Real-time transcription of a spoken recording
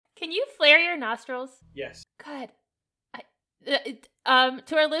Can you flare your nostrils? Yes. God.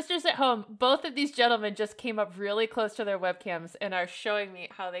 To our listeners at home, both of these gentlemen just came up really close to their webcams and are showing me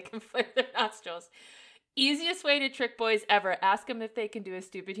how they can flare their nostrils. Easiest way to trick boys ever. Ask them if they can do a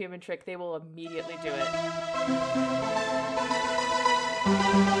stupid human trick. They will immediately do it.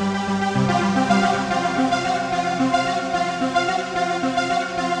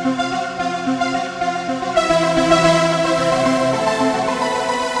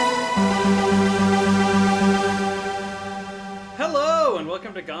 Hello, and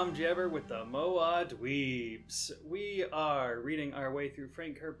welcome to Gom Jabber with the Moa Dweebs. We are reading our way through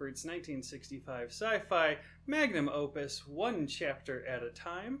Frank Herbert's 1965 sci-fi magnum opus, one chapter at a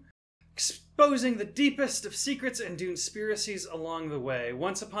time, exposing the deepest of secrets and conspiracies along the way.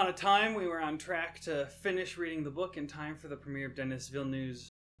 Once upon a time, we were on track to finish reading the book in time for the premiere of Denis Villeneuve's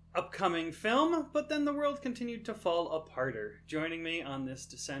upcoming film, but then the world continued to fall aparter. Joining me on this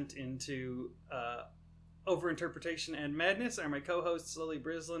descent into overinterpretation and madness are my co-hosts Lily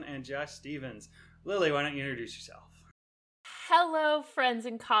Brislin and Josh Stevens. Lily, why don't you introduce yourself? Hello, friends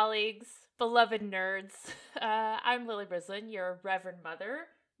and colleagues, beloved nerds. I'm Lily Brislin, your reverend mother,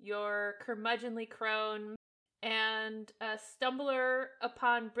 your curmudgeonly crone, and a stumbler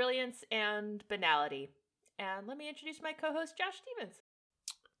upon brilliance and banality. And let me introduce my co-host, Josh Stevens.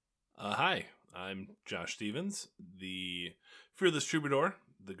 Hi, I'm Josh Stevens, the fearless troubadour,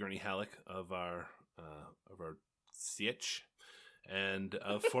 the Gurney Halleck of our Sietch, and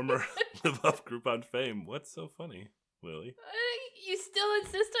a former Live Up Groupon fame. What's so funny, Lily? You still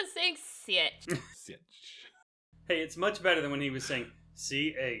insist on saying Sietch. Sietch. Hey, it's much better than when he was saying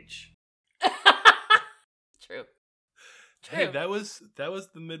CH. True. Hey, that was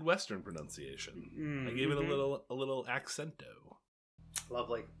the Midwestern pronunciation. Mm-hmm. I gave it a little accento.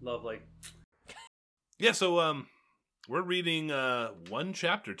 Lovely. Yeah, so we're reading one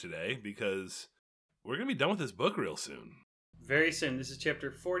chapter today because we're going to be done with this book real soon. Very soon. This is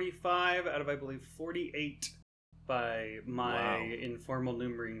chapter 45 out of, I believe, 48 by my informal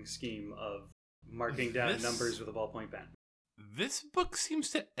numbering scheme of marking down numbers with a ballpoint pen. This book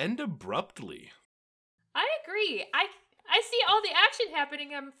seems to end abruptly. I agree. I see all the action happening.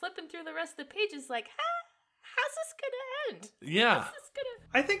 I'm flipping through the rest of the pages like, how's this going to end? Yeah. How's this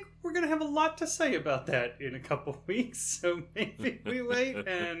gonna... I think we're going to have a lot to say about that in a couple weeks, so maybe we wait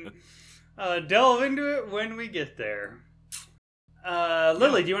and delve into it when we get there.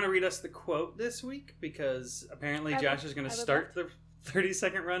 Lily, do you want to read us the quote this week? Because apparently Josh is going to start the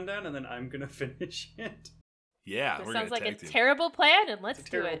 30-second rundown, and then I'm going to finish it. Yeah, This we're sounds like a team. terrible plan, and let's It's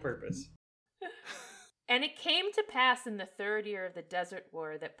a do terrible it. purpose. And it came to pass in the 3rd year of the Desert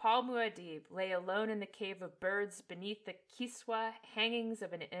War that Paul Muad'Dib lay alone in the cave of birds beneath the Kiswa hangings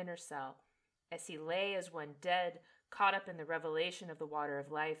of an inner cell. As he lay as one dead, caught up in the revelation of the water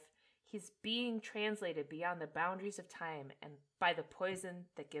of life, his being translated beyond the boundaries of time and by the poison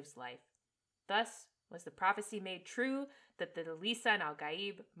that gives life. Thus was the prophecy made true that the Lisan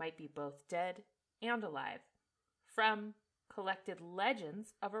al-Gaib might be both dead and alive. From Collected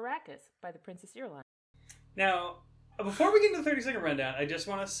Legends of Arrakis by the Princess Irulan. Now, before we get into the 30-second rundown, I just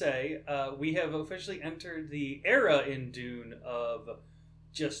want to say we have officially entered the era in Dune of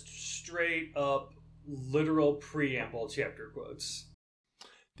just straight up literal preamble chapter quotes.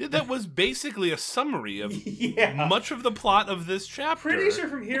 That was basically a summary of Yeah. much of the plot of this chapter. Pretty sure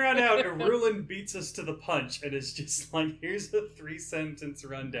from here on out, Irulan beats us to the punch and is just like, here's a 3-sentence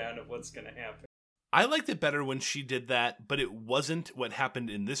rundown of what's going to happen. I liked it better when she did that, but it wasn't what happened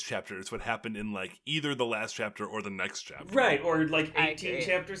in this chapter. It's what happened in like either the last chapter or the next chapter. Right, or like I 18 agree.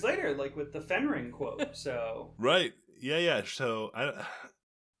 chapters later, like with the Fenring quote. So Right. Yeah. So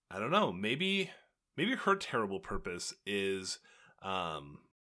I don't know. Maybe her terrible purpose is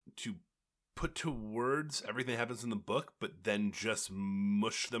to put to words everything that happens in the book, but then just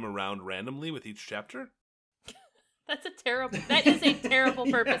mush them around randomly with each chapter. That is a terrible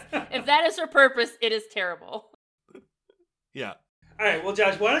purpose. If that is her purpose, it is terrible. Yeah. all right, well,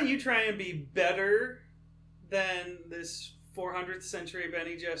 Josh, why don't you try and be better than this 400th century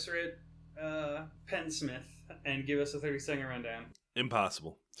Bene Gesserit pensmith and give us a 30-second rundown?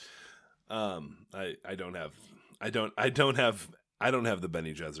 Impossible. I don't have the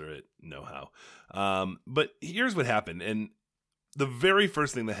Bene Gesserit know-how. But here's what happened, and the very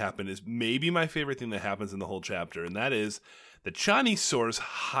first thing that happened is maybe my favorite thing that happens in the whole chapter, and that is that Chani soars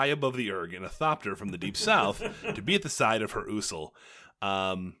high above the Urg in a thopter from the deep south to be at the side of her Usul.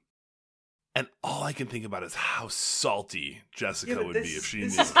 And all I can think about is how salty Jessica would be if she knew.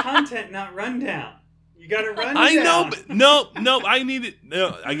 This is content, not rundown. You got to run I down. know, but no, I need it.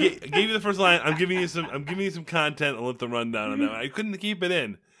 No, I gave you the first line. I'm giving you some content. I'll let the rundown on that. I couldn't keep it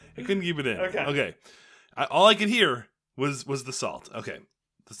in. I couldn't keep it in. Okay. All I could hear was the salt. Okay.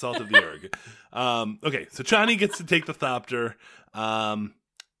 The salt of the erg. Okay, so Chani gets to take the thopter.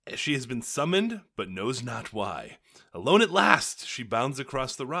 She has been summoned, but knows not why. Alone at last, she bounds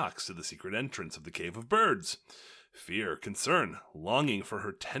across the rocks to the secret entrance of the Cave of Birds. Fear, concern, longing for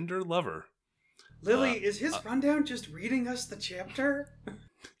her tender lover. Lily, is his rundown just reading us the chapter?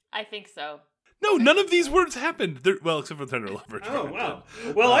 I think so. No, none of these words happened. Well, except for tender lover. Oh, wow.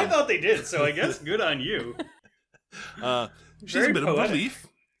 Well, I thought they did, so I guess good on you. She has a bit Very poetic. of relief.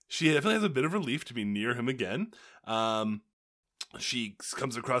 She definitely has a bit of relief to be near him again. She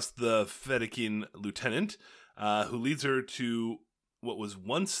comes across the Fedaykin lieutenant, who leads her to what was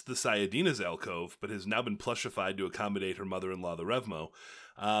once the Sayadina's alcove, but has now been plushified to accommodate her mother-in-law, the Revmo.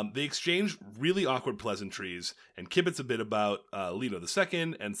 They exchange really awkward pleasantries and kibitz a bit about Leto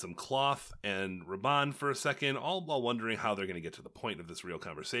II and some cloth and Raban for a second, all while wondering how they're going to get to the point of this real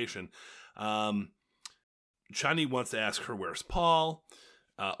conversation. Chani wants to ask her, where's Paul?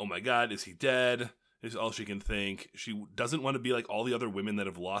 Oh my God, is he dead? Is all she can think. She doesn't want to be like all the other women that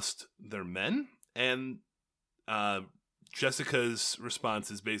have lost their men. And Jessica's response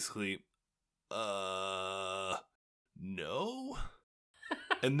is basically, no.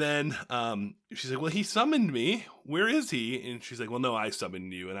 And then she's like, well, he summoned me. Where is he? And she's like, well, no, I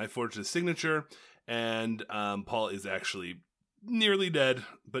summoned you. And I forged his signature. And Paul is actually nearly dead,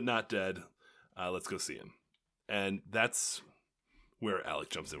 but not dead. Let's go see him. And that's where Alec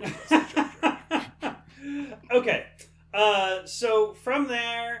jumps in with the rest of the chapter. Okay. So from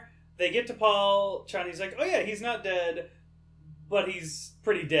there, they get to Paul. Chani's like, oh yeah, he's not dead, but he's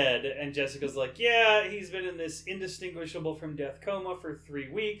pretty dead. And Jessica's like, yeah, he's been in this indistinguishable from death coma for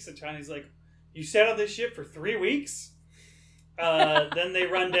 3 weeks. And Chani's like, you sat on this ship for 3 weeks? Then they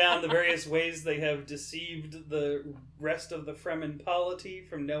run down the various ways they have deceived the rest of the Fremen polity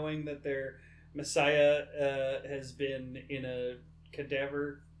from knowing that their Messiah has been in a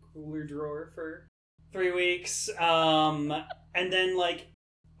cadaver cooler drawer for 3 weeks. And then, like,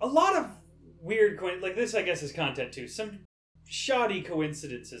 a lot of weird, like, this, I guess, is content, too. Some shoddy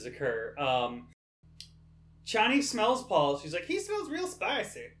coincidences occur. Chani smells Paul. She's like, he smells real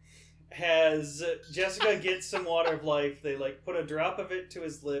spicy. Has Jessica get some water of life. They, like, put a drop of it to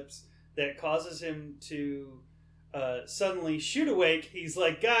his lips that causes him to suddenly shoot awake. He's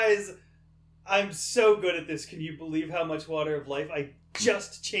like, guys, I'm so good at this. Can you believe how much water of life I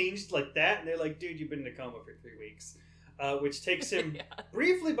just changed like that? And they're like, dude, you've been in a coma for 3 weeks. Which takes him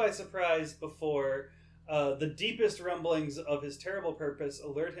briefly by surprise before the deepest rumblings of his terrible purpose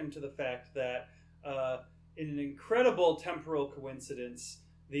alert him to the fact that in an incredible temporal coincidence,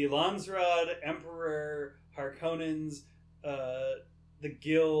 the Landsraad, Emperor, Harkonnens, the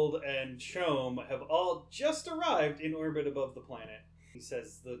Guild, and Chom have all just arrived in orbit above the planet. He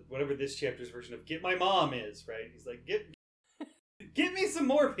says whatever this chapter's version of "get my mom" is, right? He's like, get me some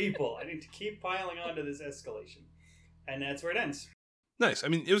more people. I need to keep piling onto this escalation. And that's where it ends. Nice. I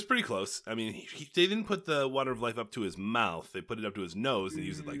mean, it was pretty close. I mean, they didn't put the water of life up to his mouth. They put it up to his nose and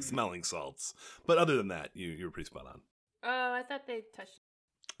used it like smelling salts. But other than that, you were pretty spot on. Oh, I thought they touched.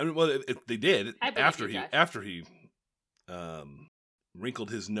 I mean, well, they did I believe after he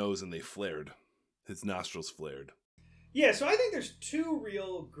wrinkled his nose and they flared. His nostrils flared. Yeah, so I think there's two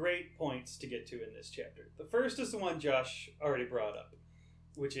real great points to get to in this chapter. The first is the one Josh already brought up,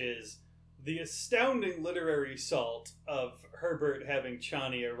 which is the astounding literary salt of Herbert having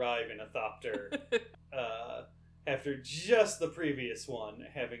Chani arrive in a thopter after just the previous one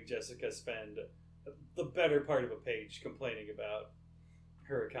having Jessica spend the better part of a page complaining about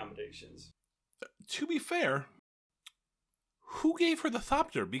her accommodations. To be fair, who gave her the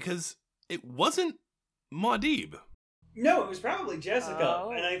thopter? Because it wasn't Muad'Dib. No, it was probably Jessica.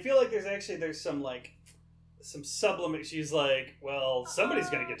 Oh. And I feel like there's some sublimate. She's like, well, somebody's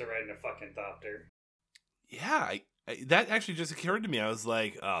going to get to ride in a fucking thopter. Yeah, that actually just occurred to me. I was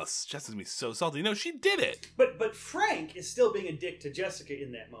like, oh, Jessica's going to be so salty. No, she did it. But Frank is still being a dick to Jessica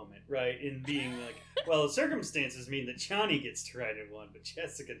in that moment, right? In being like, well, the circumstances mean that Chani gets to ride in one, but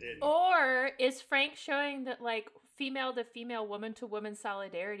Jessica didn't. Or is Frank showing that, like, female to female, woman to woman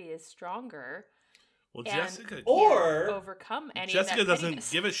solidarity is stronger? Well, And Jessica Or overcome any Jessica of that doesn't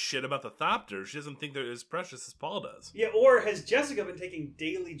pettiness. give a shit about the thopter. She doesn't think they're as precious as Paul does. Yeah, or has Jessica been taking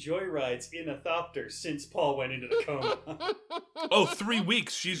daily joyrides in a thopter since Paul went into the coma? Oh, 3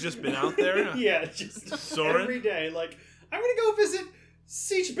 weeks. She's just been out there? Yeah, just Soren? every day. Like, I'm going to go visit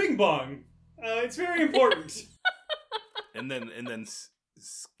Seach Bing Bong. It's very important. And then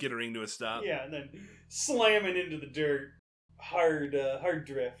skittering to a stop. Yeah, and then slamming into the dirt. Hard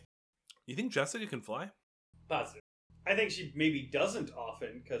drift. You think Jessica can fly? Positive. I think she maybe doesn't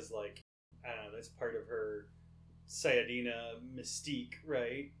often, because, like, I don't know, that's part of her Sayadina mystique,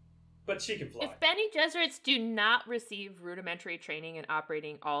 right? But she can fly. If Bene Gesserits do not receive rudimentary training in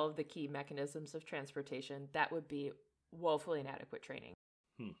operating all of the key mechanisms of transportation, that would be woefully inadequate training.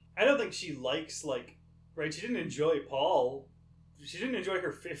 I don't think she likes, like, right, she didn't enjoy Paul. She didn't enjoy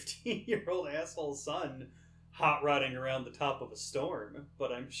her 15-year-old asshole son hot rodding around the top of a storm,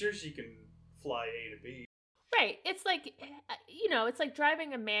 but I'm sure she can fly A to B. Right. It's like, it's like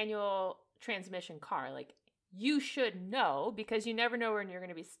driving a manual transmission car. Like, you should know, because you never know when you're going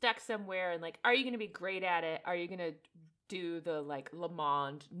to be stuck somewhere, and, like, are you going to be great at it? Are you going to do the, like, Le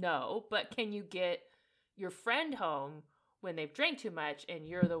Mans? No. But can you get your friend home when they've drank too much and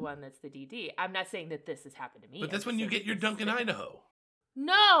you're the one that's the DD? I'm not saying that this has happened to me. But that's when you get your Duncan Idaho.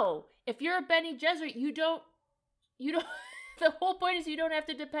 No! If you're a Bene Gesserit, you don't, the whole point is you don't have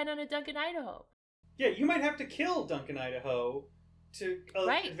to depend on a Duncan Idaho. Yeah, you might have to kill Duncan Idaho to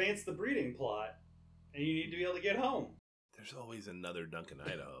advance the breeding plot, and you need to be able to get home. There's always another Duncan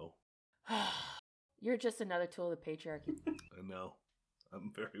Idaho. You're just another tool of the patriarchy. I know.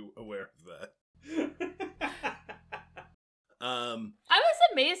 I'm very aware of that. I was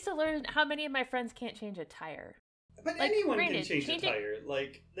amazed to learn how many of my friends can't change a tire. But like, anyone granted, can change a tire.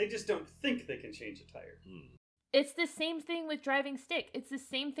 Like, they just don't think they can change a tire. It's the same thing with driving stick. It's the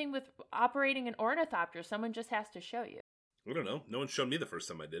same thing with operating an ornithopter. Someone just has to show you. I don't know. No one showed me the first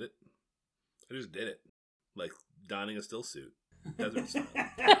time I did it. I just did it. Like donning a still suit. Desert style.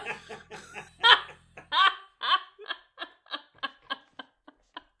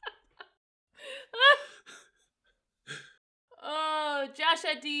 Oh, Josh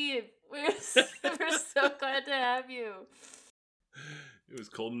Adib. We're so glad to have you. It was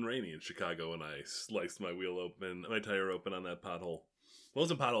cold and rainy in Chicago when I sliced my tire open on that pothole. Well, it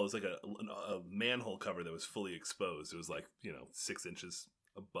wasn't a pothole, it was like a manhole cover that was fully exposed. It was like, 6 inches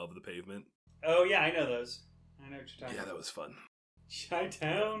above the pavement. Oh, yeah, I know those. I know what you're talking about. Yeah, that was fun.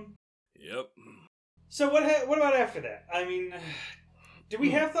 Chi-Town? Yep. So what about after that? I mean, do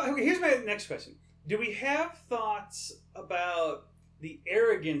we have here's my next question. Do we have thoughts about the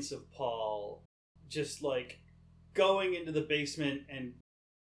arrogance of Paul just, like, going into the basement and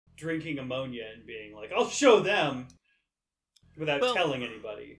drinking ammonia and being like, I'll show them, without telling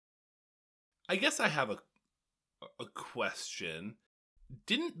anybody? I guess I have a question.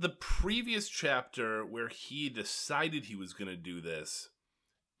 Didn't the previous chapter where he decided he was going to do this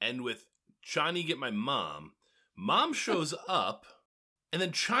end with Chani get my mom? Mom shows up, and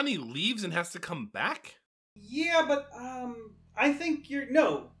then Chani leaves and has to come back? Yeah, but I think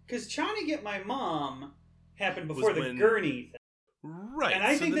because Chani get my mom happened before the gurney thing. Right. And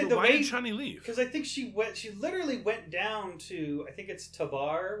I think that why did Chani leave? Because I think she literally went down to, I think it's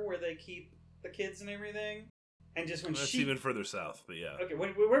Tabar, where they keep the kids and everything. And just when that's even further south, but yeah. Okay,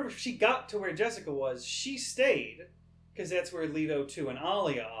 wherever she got to where Jessica was, she stayed, because that's where Leto 2 and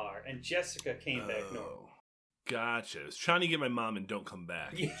Alia are, and Jessica came back north. Gotcha. It's Chani get my mom and don't come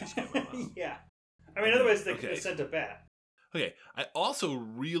back. Yeah. Just get my mom. Yeah. I mean, otherwise they could have sent it back. Okay, I also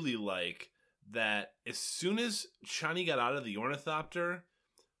really like that as soon as Chani got out of the ornithopter,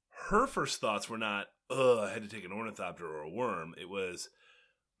 her first thoughts were not, I had to take an ornithopter or a worm. It was,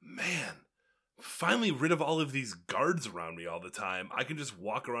 man, finally rid of all of these guards around me all the time. I can just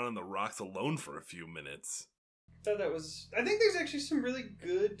walk around on the rocks alone for a few minutes. I think there's actually some really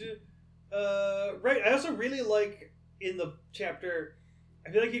good, right. I also really like in the chapter,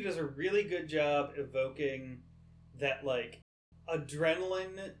 I feel like he does a really good job evoking that, like,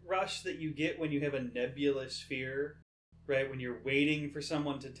 adrenaline rush that you get when you have a nebulous fear, right? When you're waiting for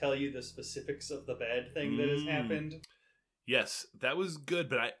someone to tell you the specifics of the bad thing that has happened. Yes, that was good,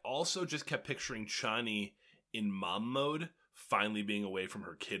 but I also just kept picturing Chani in mom mode, finally being away from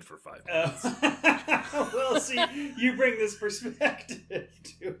her kid for 5 minutes. Well, see, you bring this perspective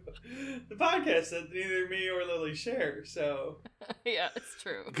to the podcast that neither me or Lily share, so... Yeah, it's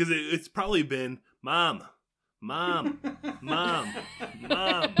true. Because it's probably been, Mom,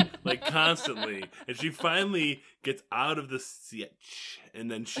 like constantly. And she finally gets out of the sietch, and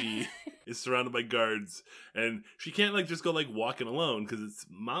then she is surrounded by guards, and she can't like just go like walking alone because it's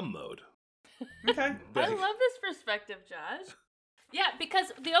mom mode. Okay. I love this perspective, Josh. Yeah, because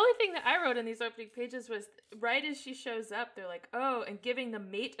the only thing that I wrote in these opening pages was right as she shows up, they're like, oh, and giving the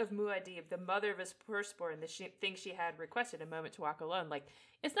mate of Muad'Dib, the mother of his firstborn, the thing she had requested, a moment to walk alone. Like,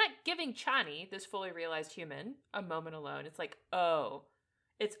 it's not giving Chani, this fully realized human, a moment alone. It's like, oh,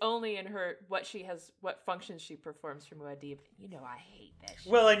 it's only in her, what functions she performs for Muad'Dib. You know, I hate that shit.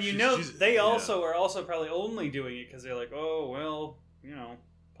 Well, and they also are also probably only doing it because they're like, oh, well,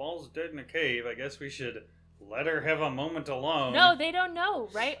 Paul's dead in a cave. I guess we should let her have a moment alone. No, they don't know,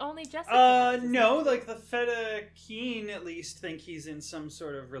 right? Only Jessica knows. No, like the Feta Keen at least think he's in some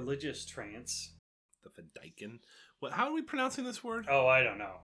sort of religious trance. The Fedaykin. What? How are we pronouncing this word? Oh, I don't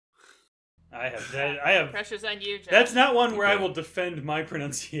know. I have. Pressure's on you, Josh. That's not one where I Okay. will defend my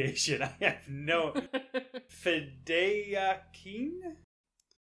pronunciation. I have no. Fedaykin?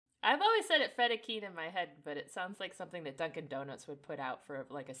 I've always said it fettuccine in my head, but it sounds like something that Dunkin' Donuts would put out for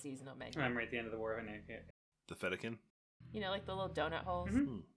like a seasonal menu. I'm right at the end of the war. The Fedaykin. You know, like the little donut holes.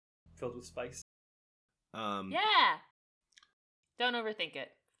 Mhm. Filled with spice. Yeah. Don't overthink it.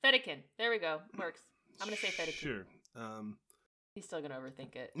 Fettuccine. There we go. Works. I'm gonna say fettuccine. Sure. He's still gonna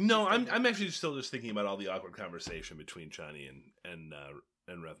overthink it. No, He's still I'm gonna- actually still just thinking about all the awkward conversation between Chani and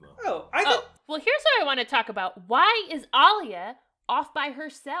Revmo. Oh, I thought. Oh, well, here's what I want to talk about. Why is Alia off by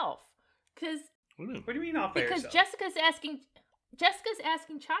herself? Because What do you mean? What do you mean off by because yourself? Jessica's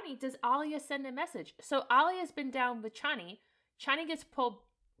asking Chani, does Alia send a message? So Alia's been down with Chani. Chani gets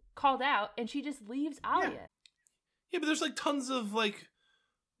called out, and she just leaves Alia. Yeah, but there's like tons of like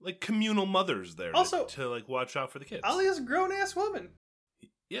communal mothers there Also- to like watch out for the kids. Alia's a grown ass woman.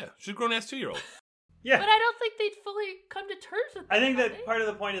 Yeah, she's a grown ass 2-year-old. Yeah. But I don't think they'd fully come to terms with that. I think have that they? part of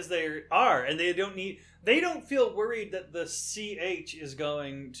the point is they are, and they don't feel worried that the CH is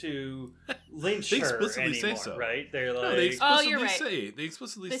going to lynch They her explicitly say anymore, so. right? They're like, No, they explicitly you're right. say The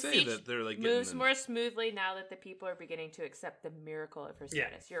say siege that they're like moves getting more smoothly now that the people are beginning to accept the miracle of her Yeah.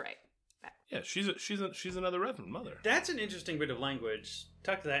 status. You're right. Yeah, she's another Reverend mother. that's an interesting bit of language.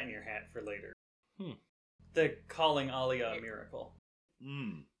 Tuck that in your hat for later. Hmm. The calling Alia a miracle.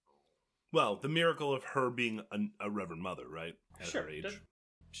 Mm. Well, the miracle of her being a Reverend mother, right? At Sure. her age.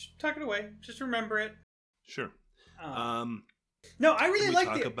 Just tuck it away. Just remember it. Sure. No, I really Can we liked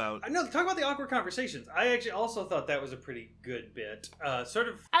talk it. about- No, talk about the awkward conversations. I actually also thought that was a pretty good bit. Sort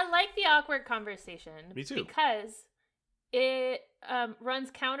of. I like the awkward conversation. Me too. Because it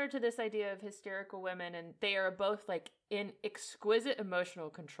runs counter to this idea of hysterical women, and they are both like in exquisite emotional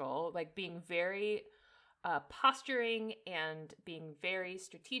control, like being very posturing and being very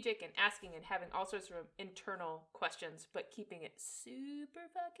strategic and asking and having all sorts of internal questions, but keeping it super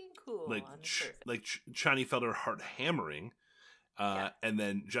fucking cool like on the surface. Chani felt her heart hammering. Yeah. And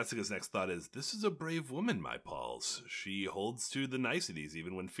then Jessica's next thought is, this is a brave woman, my Pauls. She holds to the niceties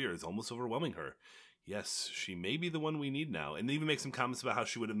even when fear is almost overwhelming her. Yes, she may be the one we need now. And they even make some comments about how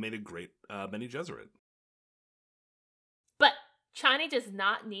she would have made a great Bene Gesserit. But Chani does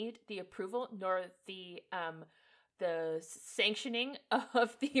not need the approval nor the sanctioning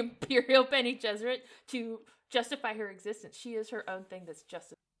of the Imperial Bene Gesserit to justify her existence. She is her own thing that's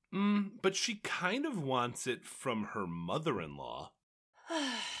justified. But she kind of wants it from her mother-in-law.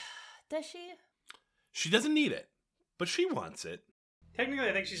 Does she? She doesn't need it, but she wants it. Technically,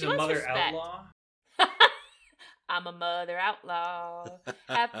 I think she's She a wants mother respect. outlaw. I'm a mother outlaw.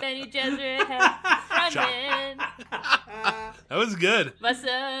 Half Bene Gesserit, half frontman. That was good. My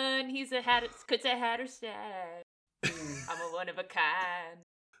son, he's a cuts a hatter stack. I'm a one of a kind.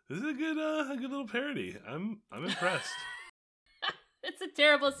 This is a good little parody. I'm impressed. It's a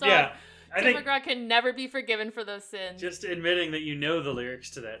terrible song. Yeah, I Tim think McGraw can never be forgiven for those sins. just admitting that you know the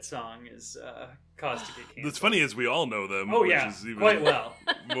lyrics to that song is cause to get canceled. What's funny is we all know them. Oh which yeah, is even quite well.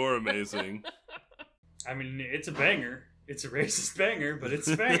 more amazing. I mean, it's a banger. It's a racist banger, but it's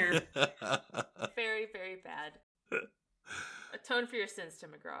a banger. Very, very bad. Atone for your sins, Tim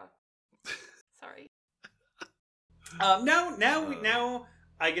McGraw. Sorry. Now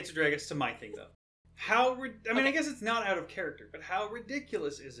I get to drag us to my thing though. I guess it's not out of character, but how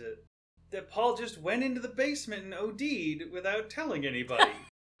ridiculous is it that Paul just went into the basement and OD'd without telling anybody?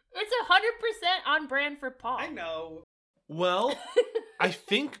 It's 100% on brand for Paul. I know. Well, I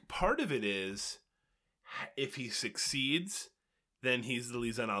think part of it is if he succeeds, then he's the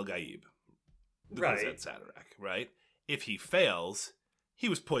Lizan Al Gaib. Right. At Sadarak, right? If he fails, he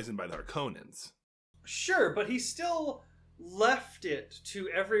was poisoned by the Harkonnens. Sure, but he still left it to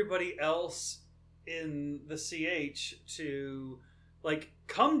everybody else in the CH to, like,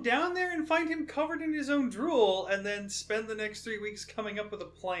 come down there and find him covered in his own drool and then spend the next 3 weeks coming up with a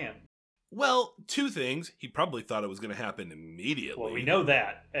plan. Well, two things. He probably thought it was going to happen immediately. Well, we know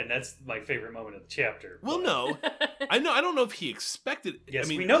that, and that's my favorite moment of the chapter. Well, but- no. I don't know if he expected it. Yes, I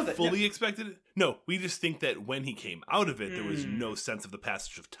mean, we know that. fully expected it. No, we just think that when he came out of it, there was no sense of the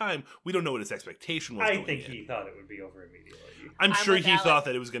passage of time. We don't know what his expectation was. I going think in. he thought it would be over immediately. I'm I'm sure with he Alex. thought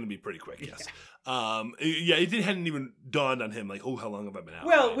that it was going to be pretty quick. Yes. It hadn't even dawned on him. Like, oh, how long have I been out?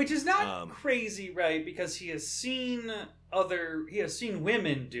 Well, right? which is not crazy, right? Because he has seen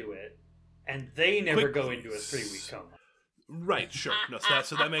women do it, and they never go into a 3-week coma. Right, sure. No,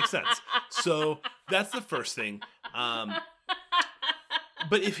 so that makes sense. So that's the first thing.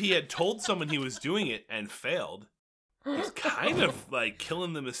 But if he had told someone he was doing it and failed, he's kind of like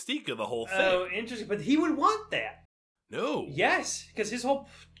killing the mystique of the whole thing. Oh, interesting. But he would want that. No. Yes, because his whole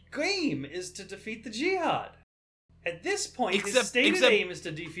game is to defeat the jihad. At this point, his stated aim is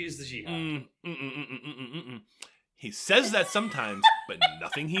to defuse the jihad. He says that sometimes, but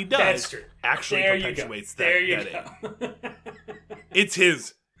nothing he does That's true. actually perpetuates that aim. It's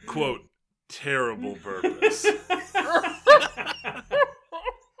his, quote, terrible purpose.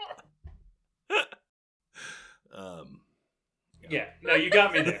 Yeah, no, you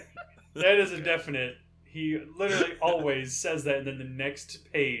got me there. That is a definite. He literally always says that, and then the next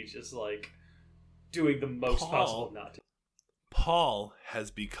page is like doing the most possible not to. Paul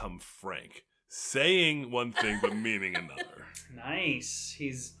has become Frank, saying one thing but meaning another. Nice.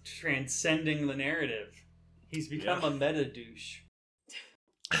 He's transcending the narrative. He's become a meta douche.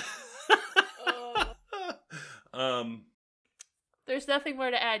 There's nothing more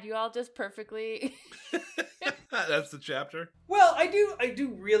to add. You all just perfectly. That's the chapter. Well, I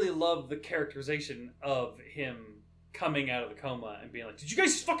do really love the characterization of him coming out of the coma and being like, "Did you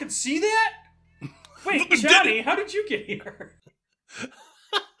guys fucking see that? Wait, Johnny, how did you get here?"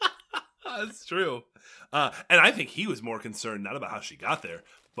 That's true. And I think he was more concerned not about how she got there,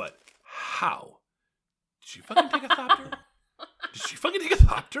 but how. Did she fucking take a thopter? Did she fucking take a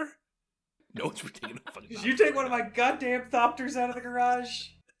thopter? No one's taking a fucking thopter. Did you take one of my goddamn thopters out of the garage?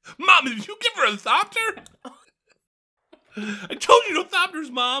 Mom, did you give her a thopter? I told you no thopters,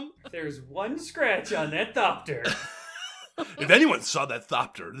 Mom. There's one scratch on that thopter. If anyone saw that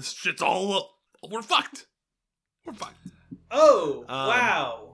thopter, this shit's all... We're fucked. We're fucked. Oh,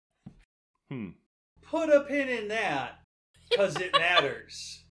 wow. Put a pin in that, because it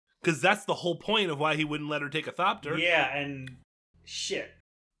matters. Because that's the whole point of why he wouldn't let her take a thopter. Yeah, and shit.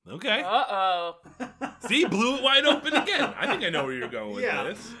 Okay. Uh-oh. See, blew it wide open again. I think I know where you're going with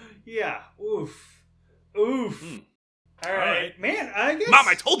this. Yeah. Oof. All right. Man, I guess... Mom,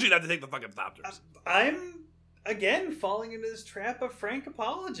 I told you not to take the fucking thopters. I'm, again, falling into this trap of Frank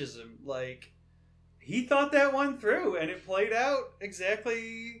apologism. Like, he thought that one through, and it played out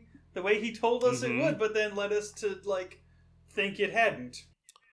exactly the way he told us it would, but then led us to, like, think it hadn't.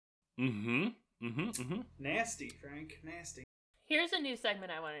 Nasty, Frank. Nasty. Here's a new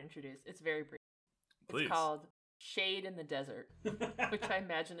segment I want to introduce. It's very brief. Please. It's called Shade in the Desert, which I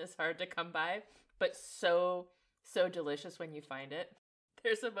imagine is hard to come by, but so delicious when you find it.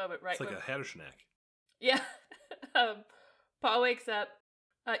 There's a moment right It's like a hatter snack. Yeah. Paul wakes up.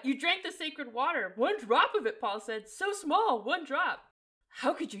 You drank the sacred water. 1 drop of it, Paul said. So small, 1 drop.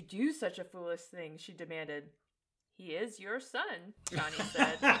 How could you do such a foolish thing? She demanded. He is your son, Johnny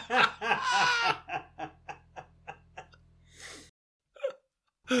said.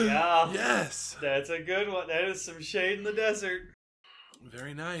 Yeah. Yes. That's a good one. That is some shade in the desert.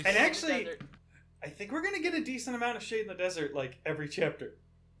 Very nice. And actually, I think we're going to get a decent amount of shade in the desert, like, every chapter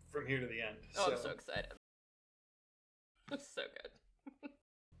from here to the end. Oh, I'm so excited. It's so good.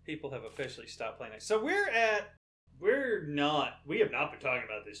 People have officially stopped playing it. So we have not been talking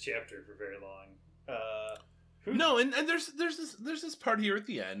about this chapter for very long. No, and there's this part here at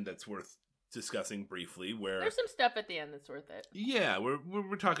the end that's worth discussing briefly where there's some stuff at the end that's worth it. Yeah,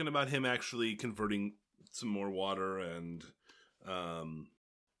 we're talking about him actually converting some more water and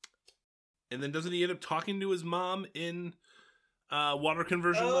then doesn't he end up talking to his mom in water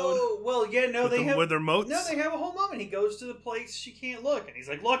conversion mode? Oh, well, yeah, no, with their moats? No, they have a whole moment. He goes to the place she can't look, and he's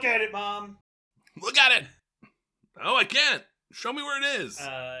like, "Look at it, Mom. Look at it." Oh, I can't. Show me where it is.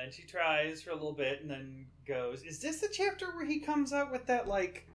 And she tries for a little bit and then goes, is this the chapter where he comes out with that,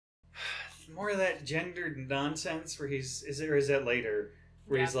 like, more of that gendered nonsense where or is that later?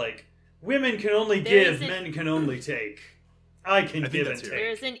 Where he's like, women can only give, men can only take. I can give and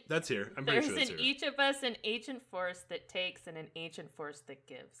take. That's here. I'm pretty sure that's here. There's in each of us an ancient force that takes and an ancient force that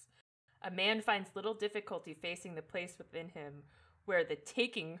gives. A man finds little difficulty facing the place within him where the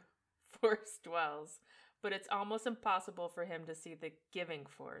taking force dwells, but it's almost impossible for him to see the giving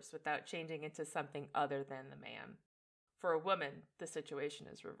force without changing into something other than the man. For a woman, the situation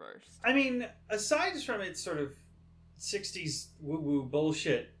is reversed. I mean, aside from its sort of 60s woo-woo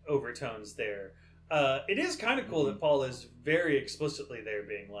bullshit overtones there, it is kind of cool that Paul is very explicitly there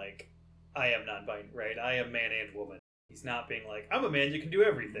being like, I am non-binary, right? I am man and woman. He's not being like, I'm a man, you can do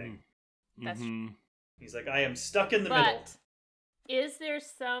everything. That's true. He's like, I am stuck in the middle. But is there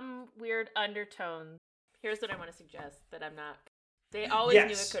some weird undertone? Here's what I want to suggest that I'm not. They always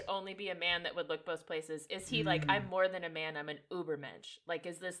knew it could only be a man that would look both places. Is he like, I'm more than a man, I'm an ubermensch? Like,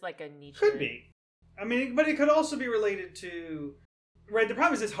 is this like a Nietzsche? Could be. I mean, but it could also be related to, right? The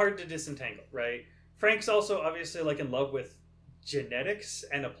problem is it's hard to disentangle, right? Frank's also obviously like in love with genetics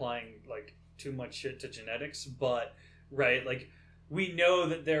and applying like too much shit to genetics, but right, like we know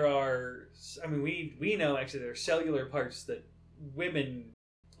that there are. I mean, we know actually there are cellular parts that women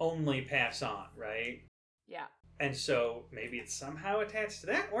only pass on, right? Yeah. And so maybe it's somehow attached to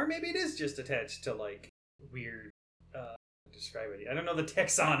that, or maybe it is just attached to like weird. Describe it. I don't know the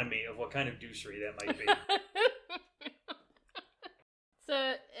taxonomy of what kind of douchery that might be.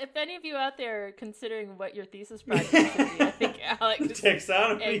 So, if any of you out there are considering what your thesis project should be, I think Alex The is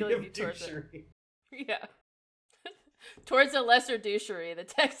taxonomy angling of you towards it. douchery. Yeah. Towards a lesser douchery, the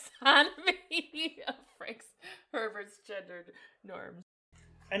taxonomy of Herbert's gendered norms.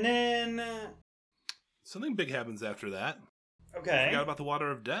 And then, Something big happens after that. okay. Forgot about the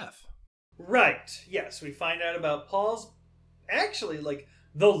water of death. Right. Yes, we find out about Paul's, actually, like,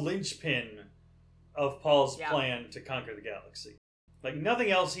 the linchpin of Paul's plan to conquer the galaxy. Like, nothing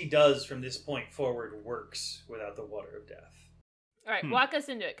else he does from this point forward works without the water of death. All right, walk us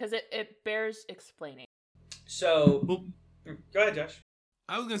into it, because it bears explaining. So, Well, go ahead, Josh.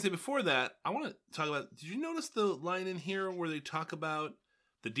 I was going to say before that, I want to talk about, did you notice the line in here where they talk about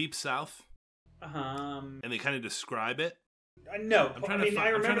the Deep South? And they kind of describe it? No. I'm trying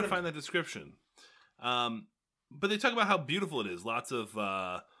to find that description. But they talk about how beautiful it is. Lots of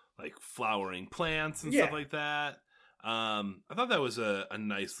like flowering plants and stuff like that. I thought that was a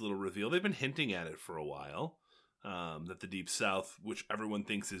nice little reveal. They've been hinting at it for a while. That the Deep South, which everyone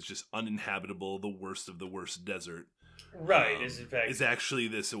thinks is just uninhabitable, the worst of the worst desert, right, is in fact is actually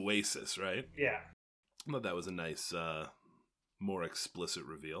this oasis, right? Yeah. I thought that was a nice, more explicit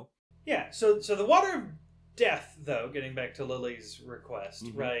reveal. Yeah. So the water of death, though, getting back to Lily's request,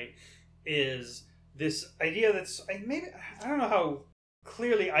 right, is this idea that's I don't know how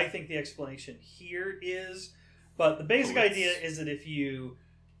clearly I think the explanation here is, but the basic idea is that if you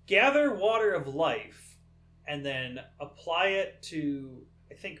gather water of life and then apply it to,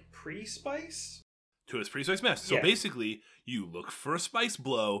 I think, pre-spice? To its pre-spice mess. So basically, you look for a spice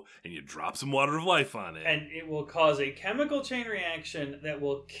blow and you drop some water of life on it. And it will cause a chemical chain reaction that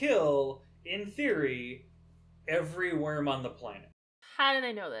will kill, in theory, every worm on the planet. How do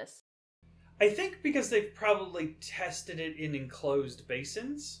they know this? I think because they've probably tested it in enclosed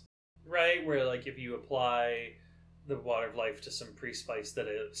basins, right? Where, like, if you apply the water of life to some pre-spice that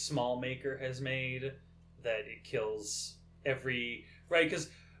a small maker has made, that it kills every... Right, because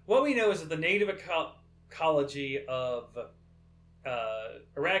what we know is that the native ecology of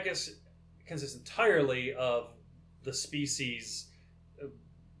Arrakis consists entirely of the species,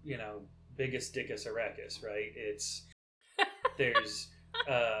 biggest dickus Arrakis, right? There's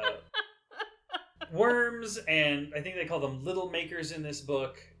worms, and I think they call them little makers in this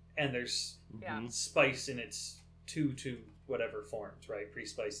book, and there's spice in its two whatever forms, right?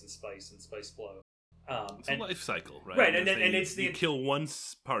 Pre-spice and spice blow. It's a life cycle, right? Right, and it's you kill one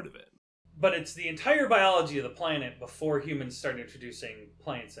part of it. But it's the entire biology of the planet before humans started introducing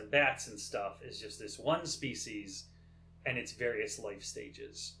plants and bats and stuff is just this one species and its various life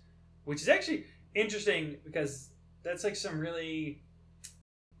stages. Which is actually interesting because that's like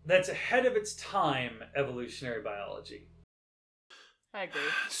that's ahead of its time evolutionary biology. I agree.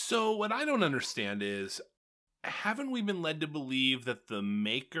 So what I don't understand is, haven't we been led to believe that the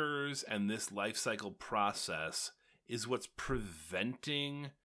makers and this life cycle process is what's preventing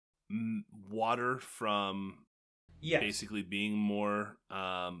water from basically being more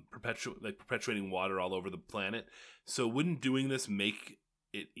perpetuating water all over the planet? So wouldn't doing this make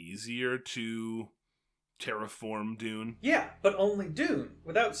it easier to terraform Dune? Yeah, but only Dune.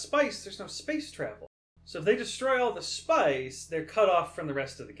 Without spice, there's no space travel. So if they destroy all the spice, they're cut off from the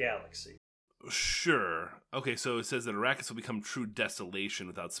rest of the galaxy. Sure. Okay, so it says that Arrakis will become true desolation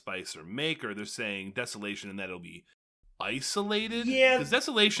without spice or maker. They're saying desolation and that it'll be isolated? Yeah. Because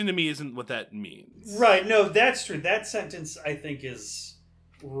desolation to me isn't what that means. Right, no, that's true. That sentence, I think, is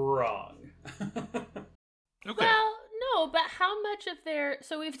wrong. Okay. Well, no, but how much of their...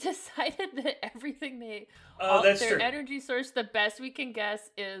 So we've decided that everything that's their true. energy source, the best we can guess,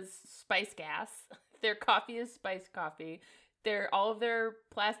 is spice gas. Their coffee is spice coffee. All of their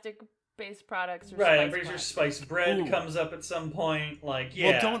plastic-based products are right, spice I'm pretty sure plastic. spice bread Ooh. comes up at some point. Like,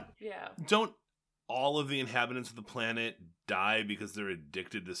 yeah. Well, Yeah. don't all of the inhabitants of the planet die because they're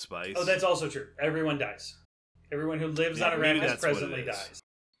addicted to spice? Oh, that's also true. Everyone dies. Everyone who lives on maybe Arrakis that's what presently it is. dies.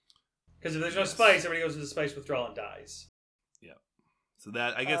 Because if there's no spice, everybody goes into spice withdrawal and dies. Yeah. So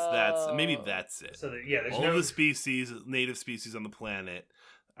that, I guess maybe that's it. So there's all no... the species, native species on the planet,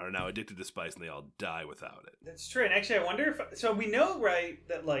 are now addicted to spice and they all die without it. That's true. And actually, I wonder if... So we know, right,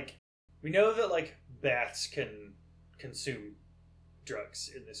 that, like, We know that, like, bats can consume drugs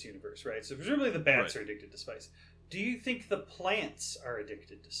in this universe, right? So presumably the bats are addicted to spice. Do you think the plants are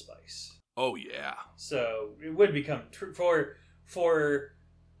addicted to spice? Oh, yeah. So it would become true for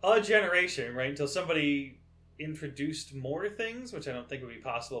a generation, right? Until somebody introduced more things, which I don't think would be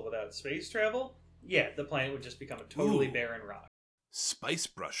possible without space travel. Yeah, the planet would just become a totally barren rock. Spice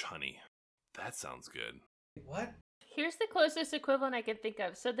brush honey. That sounds good. What? Here's the closest equivalent I can think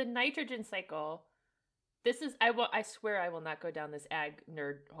of. So the nitrogen cycle. This is I swear I will not go down this ag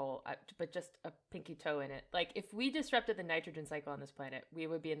nerd hole, but just a pinky toe in it. Like, if we disrupted the nitrogen cycle on this planet, we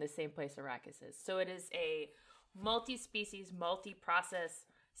would be in the same place Arrakis is. So it is a multi-species, multi-process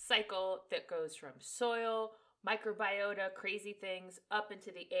cycle that goes from soil, microbiota, crazy things, up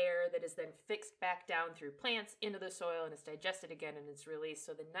into the air that is then fixed back down through plants into the soil and is digested again and it's released.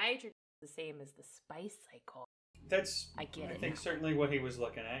 So the nitrogen is the same as the spice cycle. I think certainly what he was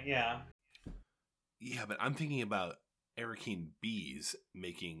looking at, yeah. Yeah, but I'm thinking about Arakeen bees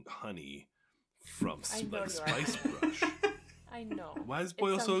making honey from spice brush. I know. Why is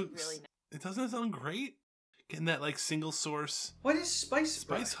Boyle so... Really nice. It doesn't sound great? Getting that, like, single source... What is spice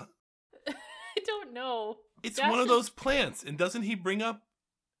brush? I don't know. It's one of those plants. And doesn't he bring up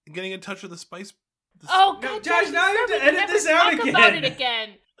getting in touch with the spice... Oh, no, God, Josh, now you have to edit this out again. Talk about it again.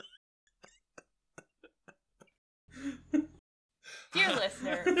 Dear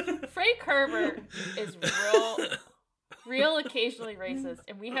listener, Frank Herbert is real occasionally racist,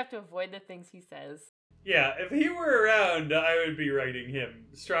 and we have to avoid the things he says. Yeah, if he were around, I would be writing him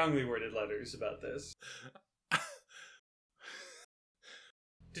strongly worded letters about this. I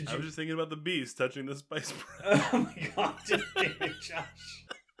was just thinking about the bees touching the spice brush. Oh my god, damn it, Josh.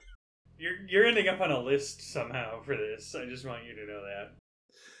 You're ending up on a list somehow for this. I just want you to know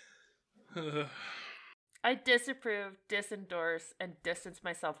that. I disapprove, disendorse, and distance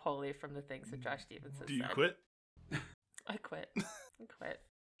myself wholly from the things that Josh Stevens has said. Do you quit? I quit.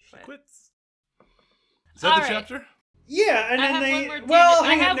 She quits. Is that the chapter? Yeah, and then I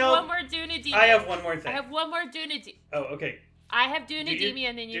have one more Dunedemia. I have one more thing. I have one more Dunedemia. Oh, okay. I have Dunedemia,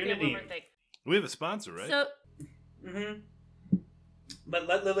 and then you get one more thing. We have a sponsor, right? So. But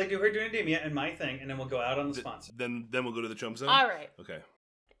let Lily do her Dunedemia and my thing, and then we'll go out on the sponsor. Then we'll go to the chump zone? All right. Okay.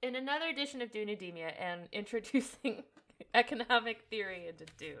 In another edition of Dunedemia and introducing economic theory into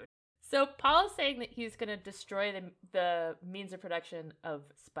Dune. So Paul is saying that he's going to destroy the means of production of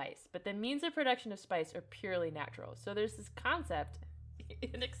spice, but the means of production of spice are purely natural. So there's this concept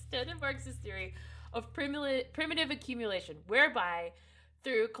in extended Marxist theory of primitive accumulation, whereby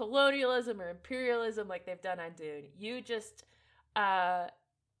through colonialism or imperialism, like they've done on Dune, you just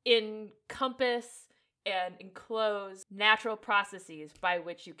encompass and enclose natural processes by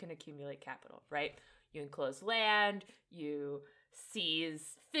which you can accumulate capital, right? You enclose land, you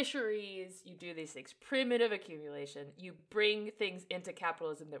seize fisheries, you do these things, primitive accumulation. You bring things into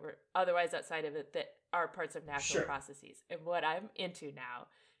capitalism that were otherwise outside of it that are parts of natural processes. And what I'm into now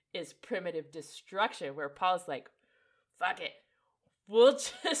is primitive destruction, where Paul's like, fuck it, we'll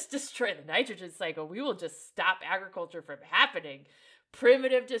just destroy the nitrogen cycle. We will just stop agriculture from happening.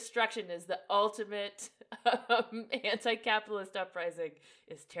 Primitive destruction is the ultimate anti-capitalist uprising.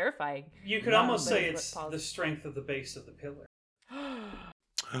 It's terrifying. You could almost say it's the strength of the base of the pillar.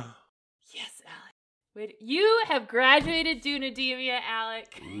 Yes, Alec. Wait, you have graduated Dunedemia,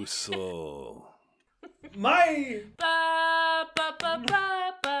 Alec. Uso. My...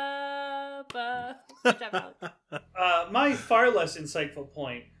 Good job, Alec. My far less insightful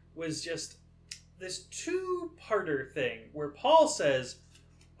point was just this two-parter thing where Paul says,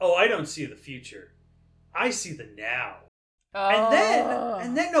 "Oh, I don't see the future. I see the now."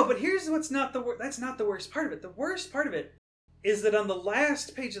 And then no, but here's what's not that's not the worst part of it. The worst part of it is that on the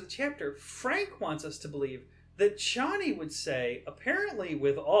last page of the chapter, Frank wants us to believe that Chani would say, apparently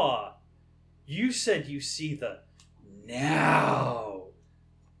with awe, "You said you see the now."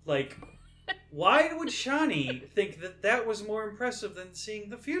 Like, why would Chani think that was more impressive than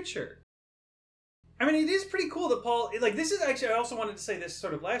seeing the future? I mean, it is pretty cool that Paul... Like, this is actually... I also wanted to say this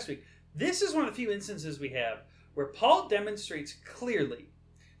sort of last week. This is one of the few instances we have where Paul demonstrates clearly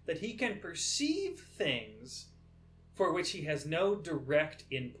that he can perceive things for which he has no direct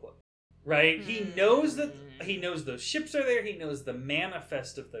input. Right? He knows those ships are there. He knows the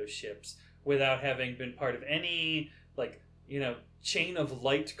manifest of those ships without having been part of any, like, chain of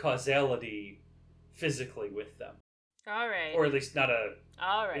light causality physically with them. All right. Or at least not one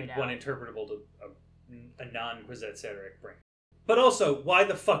Alec. interpretable to a non-Kwisatz-Haderach brain. But also, why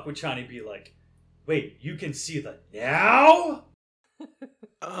the fuck would Chani be like, "Wait, you can see the now?"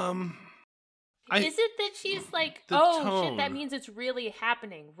 Is it that she's like, the oh tone. shit, that means it's really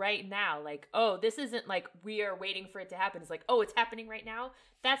happening right now? Like, oh, this isn't like we are waiting for it to happen. It's like, oh, it's happening right now?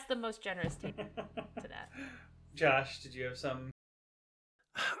 That's the most generous take to that. Josh, did you have some?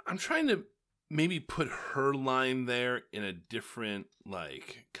 I'm trying to maybe put her line there in a different,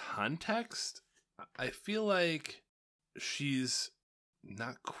 like, context. I feel like she's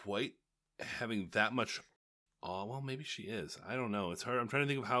not quite having that much. Oh, well, maybe she is. I don't know. It's hard. I'm trying to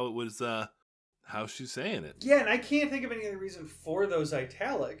think of how it was, how she's saying it. Yeah, and I can't think of any other reason for those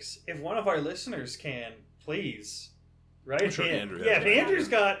italics. If one of our listeners can, please write I'm sure in. Andrew has Yeah,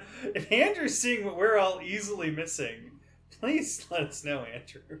 that. if Andrew's seeing what we're all easily missing, please let us know,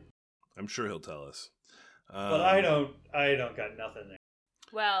 Andrew. I'm sure he'll tell us. But I don't got nothing there.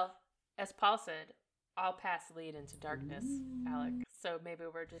 Well, as Paul said, all paths lead into darkness, Alec. So maybe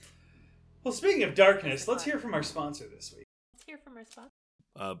we're just... Well, speaking of darkness, let's hear from our sponsor this week. Let's hear from our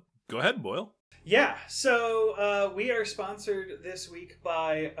sponsor. Go ahead, Boyle. Yeah, so we are sponsored this week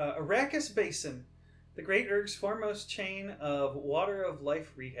by Arrakis Basin, the Great Urg's foremost chain of water of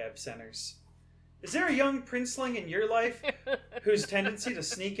life rehab centers. Is there a young princeling in your life whose tendency to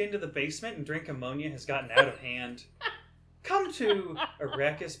sneak into the basement and drink ammonia has gotten out of hand? Come to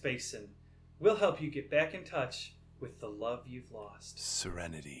Arrakis Basin. We'll help you get back in touch with the love you've lost.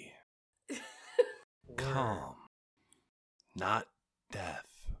 Serenity. Word. Calm. Not death.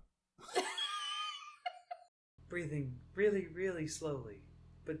 Breathing really, really slowly.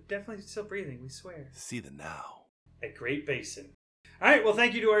 But definitely still breathing, we swear. See the now. At Great Basin. All right, well,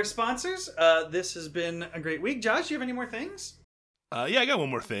 thank you to our sponsors. This has been a great week. Josh, do you have any more things? Yeah, I got one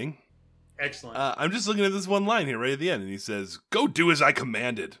more thing. Excellent. I'm just looking at this one line here right at the end, and he says, "Go do as I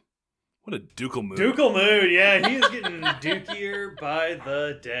commanded." What a ducal mood. Ducal mood, yeah. He is getting dukier by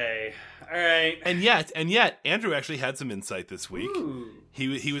the day. All right. And yet, Andrew actually had some insight this week. Ooh.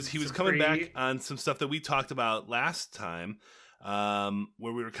 He was coming back on some stuff that we talked about last time,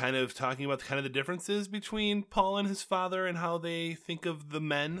 where we were kind of talking about the differences between Paul and his father and how they think of the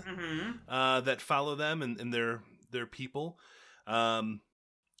men that follow them and their people. And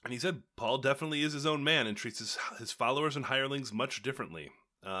he said Paul definitely is his own man and treats his followers and hirelings much differently.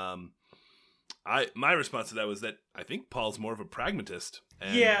 My response to that was that I think Paul's more of a pragmatist.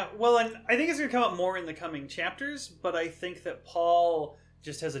 Yeah, well, and I think it's going to come up more in the coming chapters, but I think that Paul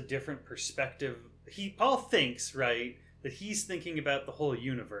just has a different perspective. Paul thinks, right, that he's thinking about the whole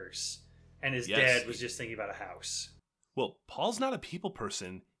universe, and his dad was just thinking about a house. Well, Paul's not a people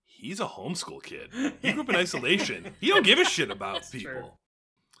person. He's a homeschool kid. He grew up in isolation. He don't give a shit about That's people. true.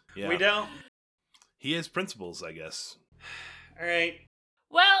 Yeah. We don't. He has principles, I guess. All right.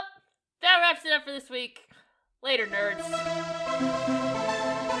 Well, that wraps it up for this week. Later, nerds.